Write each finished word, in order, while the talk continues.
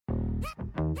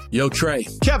Yo, Trey.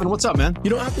 Kevin, what's up, man?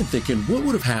 I've been thinking, what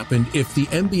would have happened if the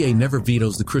NBA never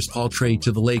vetoes the Chris Paul trade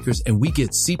to the Lakers and we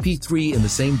get CP3 in the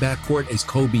same backcourt as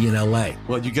Kobe in LA?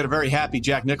 Well, you get a very happy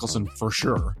Jack Nicholson for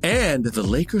sure. And the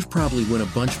Lakers probably win a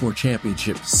bunch more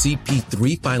championships.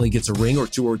 CP3 finally gets a ring or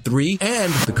 2 or 3,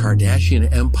 and the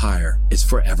Kardashian empire is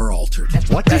forever altered.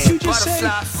 What did you just say?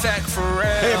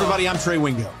 Hey, everybody, I'm Trey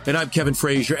Wingo. And I'm Kevin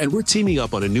Frazier, and we're teaming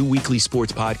up on a new weekly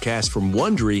sports podcast from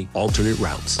Wondery, Alternate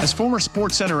Routes. As former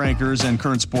Sports Center anchors and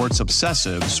current sports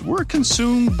obsessives, we're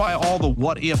consumed by all the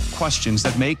what-if questions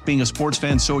that make being a sports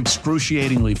fan so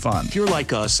excruciatingly fun. If you're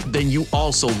like us, then you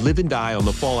also live and die on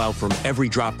the fallout from every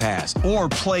drop pass. Or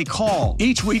play call.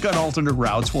 Each week on Alternate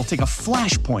Routes, we'll take a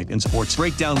flashpoint in sports,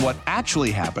 break down what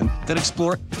actually happened, then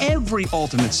explore every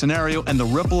alternate scenario and the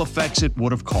ripple effects it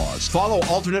would have caused. Follow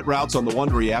Alternate Routes on the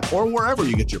Wondery app or wherever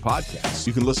you get your podcasts.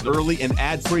 You can listen early and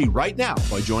ad-free right now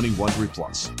by joining Wondery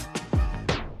Plus.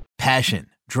 Passion,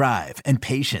 drive, and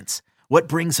patience. What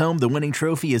brings home the winning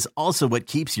trophy is also what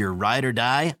keeps your ride or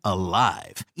die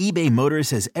alive. eBay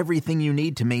Motors has everything you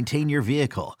need to maintain your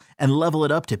vehicle and level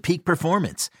it up to peak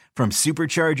performance, from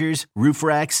superchargers, roof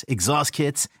racks, exhaust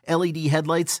kits, LED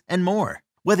headlights, and more.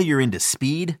 Whether you're into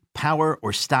speed, power,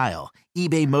 or style,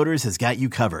 eBay Motors has got you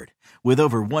covered. With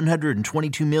over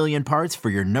 122 million parts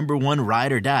for your number one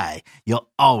ride or die, you'll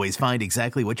always find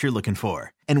exactly what you're looking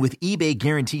for. And with eBay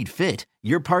Guaranteed Fit,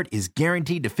 your part is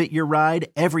guaranteed to fit your ride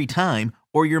every time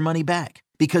or your money back.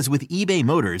 Because with eBay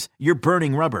Motors, you're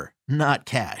burning rubber, not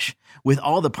cash. With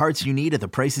all the parts you need at the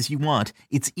prices you want,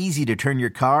 it's easy to turn your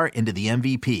car into the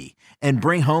MVP and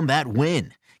bring home that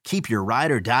win. Keep your ride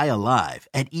or die alive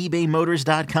at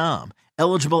ebaymotors.com.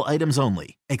 Eligible items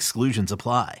only. Exclusions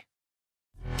apply.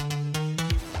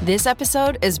 This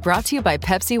episode is brought to you by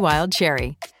Pepsi Wild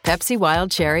Cherry. Pepsi Wild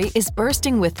Cherry is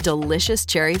bursting with delicious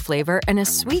cherry flavor and a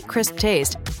sweet, crisp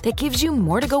taste that gives you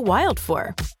more to go wild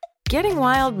for. Getting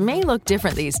wild may look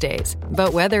different these days,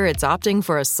 but whether it's opting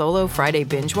for a solo Friday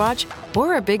binge watch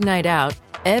or a big night out,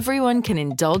 everyone can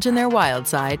indulge in their wild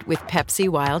side with Pepsi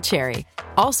Wild Cherry.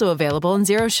 Also available in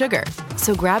Zero Sugar.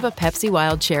 So grab a Pepsi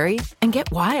Wild Cherry and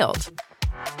get wild.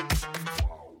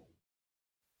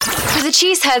 For the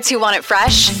cheeseheads who want it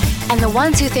fresh, and the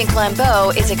ones who think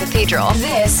Lambeau is a cathedral,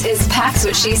 this is Pax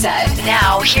What She Said.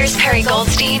 Now, here's Perry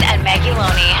Goldstein and Maggie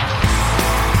Loney.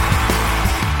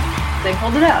 They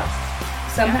pulled it out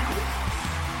somehow.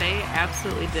 Yeah, they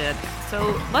absolutely did.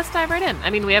 So let's dive right in.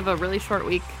 I mean, we have a really short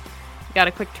week. We got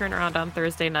a quick turnaround on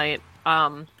Thursday night.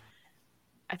 I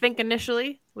think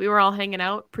initially we were all hanging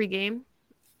out pregame,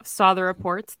 saw the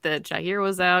reports that Jair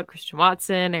was out, Christian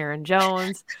Watson, Aaron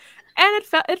Jones. And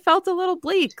it felt a little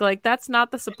bleak. Like, that's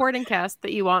not the supporting cast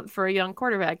that you want for a young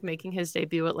quarterback making his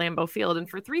debut at Lambeau Field. And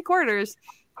for 3 quarters,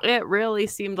 it really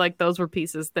seemed like those were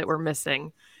pieces that were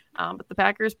missing. But the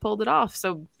Packers pulled it off.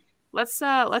 So let's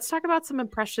talk about some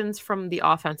impressions from the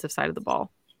offensive side of the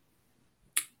ball.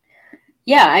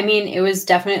 Yeah, I mean, it was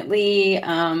definitely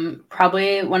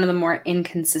probably one of the more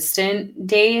inconsistent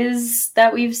days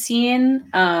that we've seen.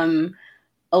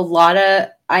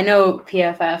 I know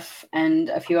PFF and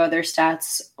a few other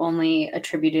stats only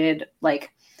attributed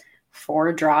like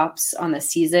 4 drops on the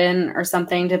season or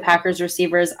something to Packers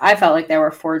receivers. I felt like there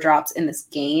were 4 drops in this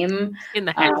game. In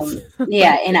the half.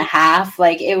 In a half.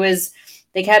 Like,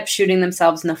 they kept shooting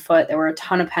themselves in the foot. There were a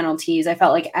ton of penalties. I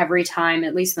felt like every time,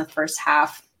 at least in the first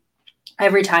half,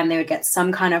 every time they would get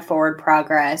some kind of forward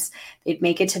progress, they'd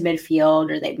make it to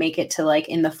midfield or they'd make it to like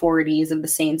in the 40s of the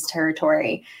Saints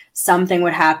territory, something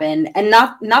would happen. And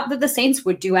not that the Saints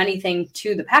would do anything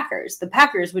to the Packers. The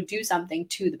Packers would do something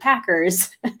to the Packers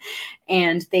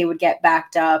and they would get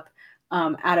backed up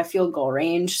out of field goal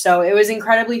range. So it was an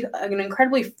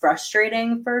incredibly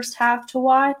frustrating first half to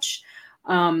watch.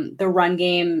 The run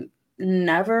game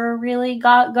never really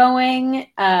got going,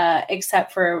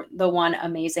 except for the one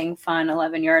amazing, fun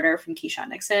 11-yarder from Keyshawn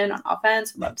Nixon on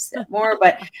offense. Would love to see that more,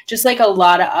 but just like a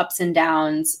lot of ups and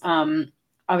downs.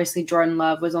 Obviously, Jordan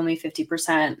Love was only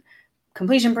 50%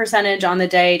 completion percentage on the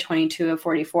day, 22 of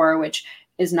 44, which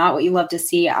is not what you love to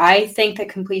see. I think that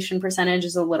completion percentage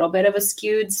is a little bit of a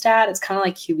skewed stat. It's kind of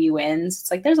like QB wins.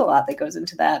 It's like there's a lot that goes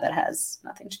into that has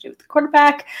nothing to do with the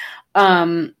quarterback.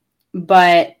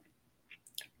 But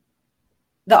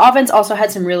the offense also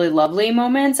had some really lovely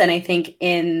moments. And I think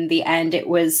in the end, it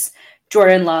was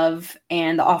Jordan Love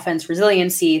and the offense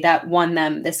resiliency that won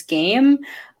them this game.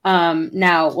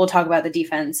 Now we'll talk about the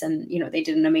defense and, they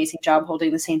did an amazing job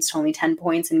holding the Saints to only 10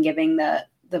 points and giving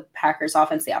the the Packers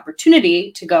offense the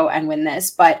opportunity to go and win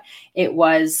this, but it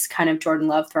was kind of Jordan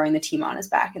Love throwing the team on his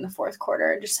back in the fourth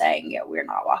quarter and just saying, yeah, we're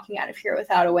not walking out of here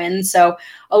without a win. So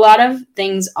a lot of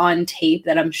things on tape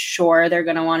that I'm sure they're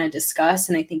going to want to discuss.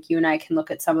 And I think you and I can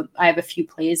look at I have a few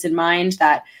plays in mind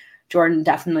that Jordan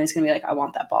definitely is going to be like, I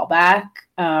want that ball back,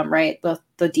 right?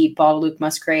 The deep ball to Luke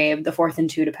Musgrave, the 4th and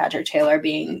 2 to Patrick Taylor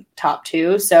being top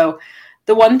 2. So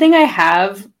the one thing I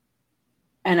have,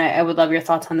 and I would love your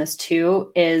thoughts on this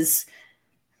too, is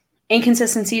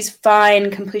inconsistencies, fine.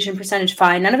 Completion percentage,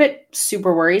 fine. None of it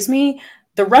super worries me.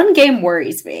 The run game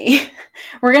worries me.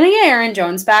 We're going to get Aaron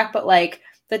Jones back, but like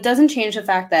that doesn't change the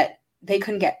fact that they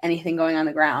couldn't get anything going on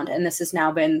the ground. And this has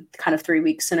now been kind of 3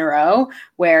 weeks in a row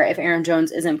where if Aaron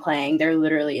Jones isn't playing, there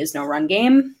literally is no run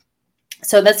game.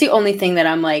 So that's the only thing that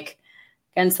I'm like,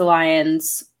 against the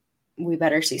Lions, we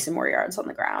better see some more yards on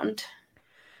the ground.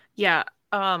 Yeah.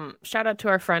 Shout out to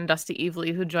our friend Dusty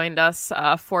Evely who joined us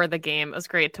for the game. It was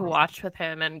great to watch with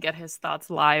him and get his thoughts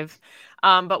live.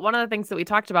 But one of the things that we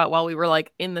talked about while we were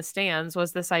like in the stands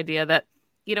was this idea that,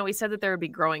 you know, we said that there would be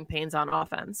growing pains on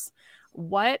offense.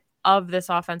 What of this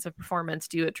offensive performance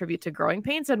do you attribute to growing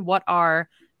pains, and what are,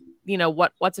 you know,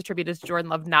 what's attributed to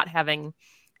Jordan Love not having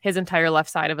his entire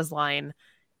left side of his line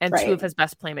and right. 2 of his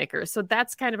best playmakers? So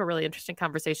that's kind of a really interesting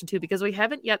conversation too, because we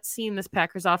haven't yet seen this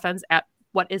Packers offense at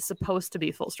what is supposed to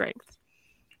be full strength.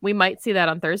 We might see that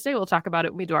on Thursday. We'll talk about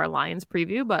it when we do our Lions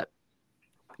preview, but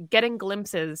getting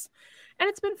glimpses. And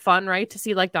it's been fun, right, to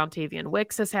see like Dontavian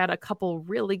Wicks has had a couple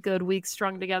really good weeks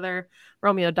strung together.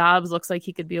 Romeo Doubs looks like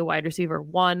he could be a wide receiver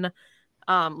 1.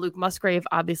 Luke Musgrave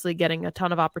obviously getting a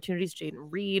ton of opportunities.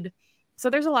 Jayden Reed. So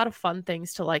there's a lot of fun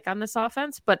things to like on this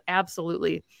offense, but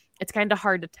absolutely, it's kind of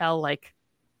hard to tell, like,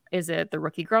 is it the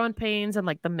rookie growing pains and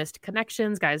like the missed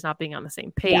connections, guys not being on the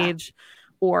same page,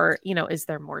 or, you know, is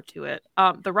there more to it?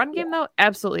 The run game, though,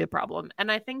 absolutely a problem.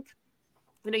 And I think,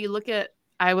 you know, you look at,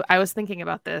 I was thinking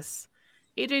about this.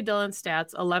 A.J. Dillon's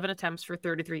stats, 11 attempts for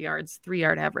 33 yards,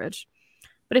 3-yard average.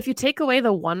 But if you take away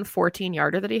the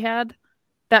 114-yarder that he had,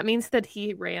 that means that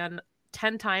he ran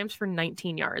 10 times for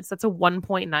 19 yards. That's a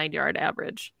 1.9-yard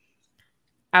average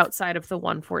outside of the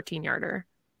 114-yarder.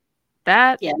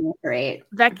 Great.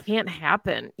 That can't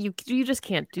happen. You just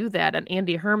can't do that. And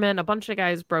Andy Herman, a bunch of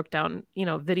guys broke down, you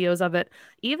know, videos of it,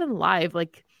 even live,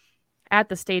 like at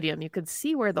the stadium, you could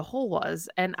see where the hole was.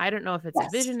 And I don't know if it's a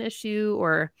vision issue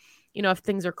or, you know, if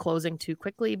things are closing too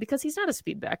quickly, because he's not a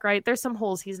speed back, right? There's some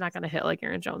holes he's not going to hit like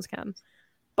Aaron Jones can,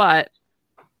 but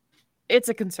it's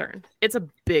a concern. It's a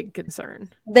big concern.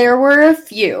 There were a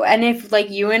few. And if like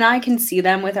you and I can see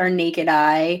them with our naked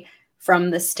eye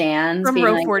from the stands, from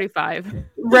row 45,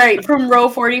 right? From row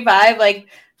 45, like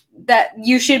that,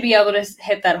 you should be able to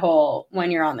hit that hole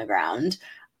when you're on the ground.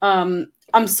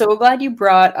 I'm so glad you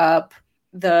brought up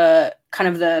the kind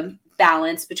of the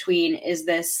balance between, is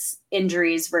this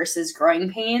injuries versus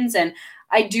growing pains? And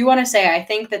I do want to say, I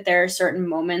think that there are certain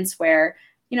moments where,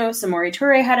 you know, Samori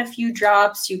Toure had a few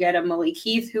drops. You get a Malik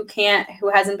Heath who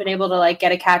hasn't been able to like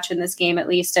get a catch in this game at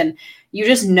least. And you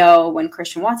just know when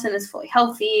Christian Watson is fully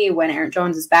healthy, when Aaron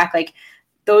Jones is back, like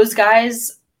those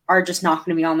guys are just not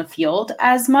going to be on the field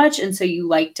as much. And so you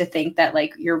like to think that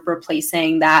like you're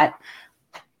replacing that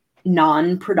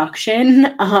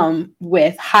non-production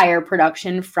with higher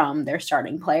production from their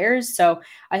starting players. So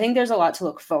I think there's a lot to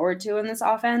look forward to in this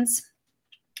offense.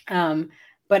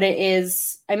 But it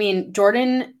is, I mean,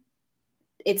 Jordan,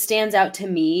 it stands out to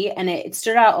me, and it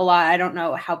stood out a lot. I don't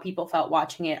know how people felt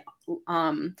watching it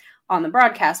on the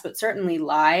broadcast, but certainly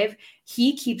live,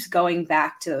 he keeps going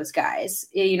back to those guys.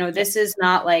 You know, this is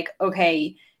not like,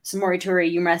 okay, Samori Toure,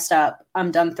 you messed up,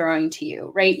 I'm done throwing to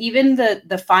you, right? Even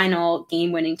the final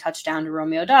game-winning touchdown to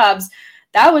Romeo Doubs,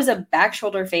 that was a back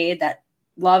shoulder fade that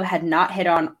Love had not hit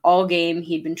on all game.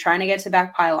 He'd been trying to get to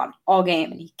back pylon all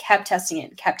game, and he kept testing it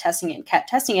and kept testing it and kept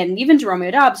testing it. And even to Romeo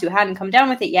Doubs, who hadn't come down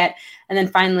with it yet. And then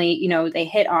finally, you know, they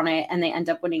hit on it and they end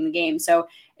up winning the game. So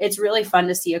it's really fun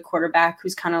to see a quarterback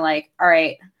who's kind of like, all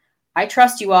right, I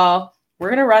trust you all. We're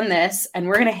going to run this and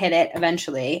we're going to hit it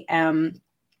eventually.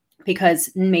 Because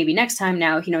maybe next time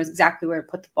now he knows exactly where to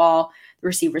put the ball. The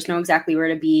receivers know exactly where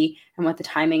to be and what the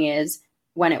timing is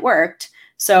when it worked.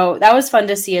 So that was fun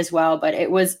to see as well, but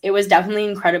it was definitely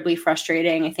incredibly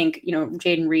frustrating. I think, you know,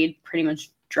 Jayden Reed pretty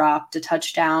much dropped a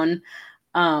touchdown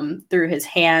through his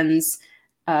hands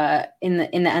in the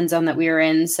end zone that we were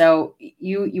in. So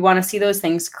you want to see those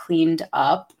things cleaned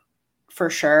up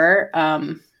for sure.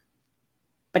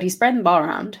 But he's spreading the ball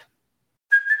around.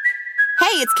 Hey,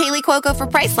 it's Kaylee Cuoco for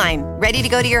Priceline. Ready to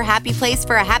go to your happy place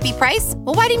for a happy price?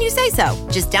 Well, why didn't you say so?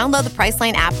 Just download the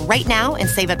Priceline app right now and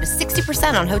save up to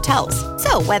 60% on hotels.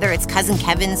 So whether it's Cousin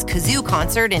Kevin's Kazoo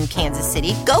Concert in Kansas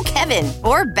City, go Kevin,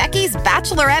 or Becky's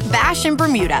Bachelorette Bash in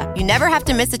Bermuda, you never have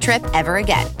to miss a trip ever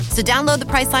again. So download the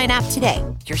Priceline app today.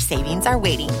 Your savings are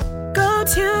waiting. Go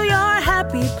to your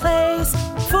happy place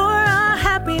for a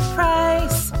happy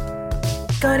price.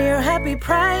 Go to your happy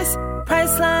price,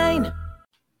 Priceline.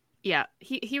 Yeah,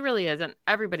 he really is, and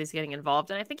everybody's getting involved.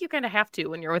 And I think you kind of have to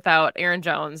when you're without Aaron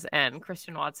Jones and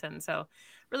Christian Watson. So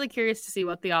really curious to see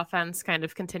what the offense kind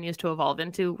of continues to evolve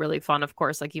into. Really fun, of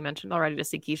course, like you mentioned already, to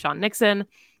see Keyshawn Nixon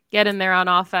get in there on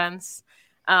offense.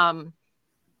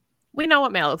 We know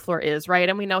what Matt LaFleur is, right?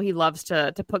 And we know he loves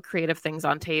to put creative things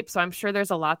on tape. So I'm sure there's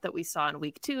a lot that we saw in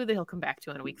week 2 that he'll come back to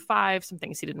in week 5, some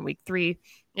things he did in week 3.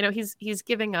 You know, he's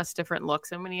giving us different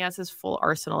looks. And when he has his full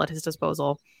arsenal at his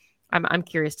disposal, I'm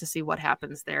curious to see what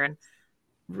happens there, and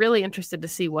really interested to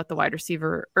see what the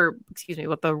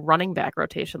what the running back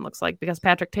rotation looks like, because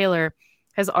Patrick Taylor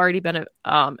has already been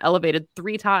elevated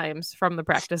 3 times from the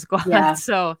practice squad. Yeah.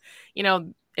 So, you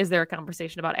know, is there a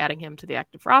conversation about adding him to the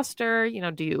active roster? You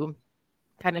know, do you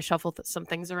kind of shuffle some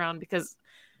things around? Because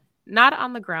not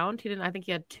on the ground, I think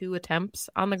he had 2 attempts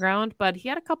on the ground, but he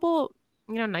had a couple,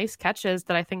 you know, nice catches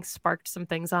that I think sparked some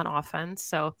things on offense.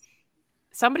 So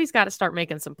somebody's got to start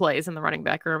making some plays in the running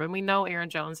back room. And we know Aaron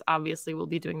Jones obviously will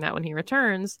be doing that when he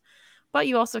returns, but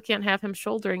you also can't have him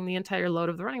shouldering the entire load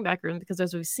of the running back room, because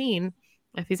as we've seen,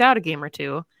 if he's out a game or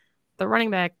 2, the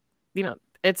running back, you know,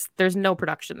 there's no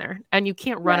production there, and you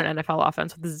can't run an NFL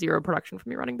offense with 0 production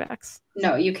from your running backs.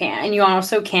 No, you can't. And you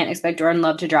also can't expect Jordan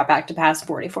Love to drop back to pass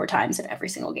 44 times in every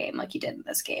single game like he did in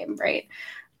this game, right?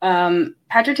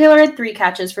 Patrick Taylor had 3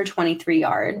 catches for 23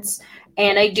 yards.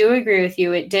 And I do agree with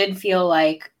you. It did feel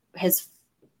like his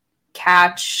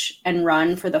catch and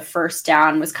run for the first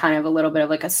down was kind of a little bit of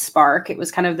like a spark. It was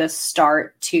kind of the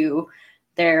start to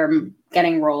their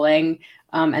getting rolling,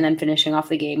 and then finishing off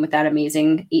the game with that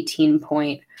amazing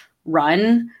 18-point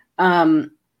run. I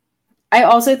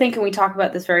also think, and we talk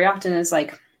about this very often, is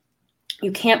like,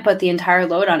 you can't put the entire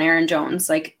load on Aaron Jones.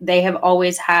 Like, they have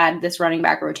always had this running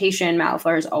back rotation. Matt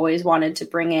LaFleur has always wanted to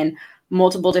bring in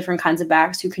multiple different kinds of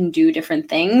backs who can do different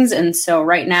things. And so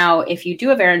right now, if you do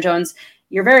have Aaron Jones,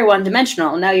 you're very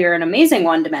one-dimensional. Now you're an amazing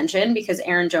one dimension because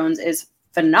Aaron Jones is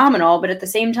phenomenal. But at the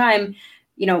same time,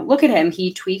 you know, look at him.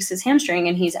 He tweaks his hamstring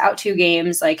and he's out 2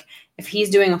 games. Like, if he's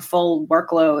doing a full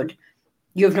workload,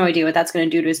 you have no idea what that's going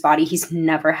to do to his body. He's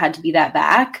never had to be that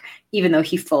back, even though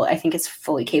I think is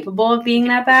fully capable of being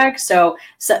that back. So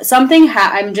something,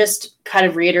 I'm just kind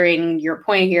of reiterating your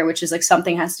point here, which is like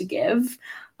something has to give.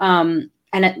 And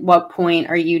at what point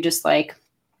are you just like,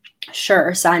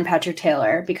 sure, sign Patrick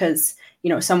Taylor because, you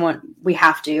know, we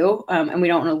have to, and we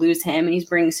don't want to lose him and he's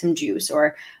bringing some juice,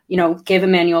 or, you know, give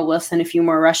Emmanuel Wilson a few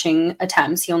more rushing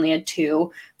attempts. He only had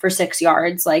 2 for 6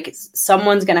 yards. Like,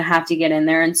 someone's going to have to get in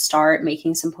there and start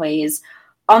making some plays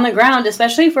on the ground,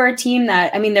 especially for a team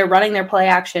that, I mean, they're running their play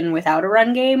action without a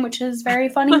run game, which is very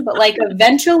funny, but like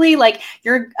eventually, like,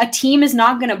 a team is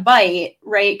not going to bite,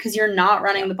 right? Because you're not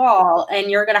running the ball,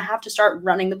 and you're going to have to start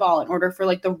running the ball in order for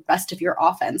like the rest of your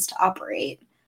offense to operate.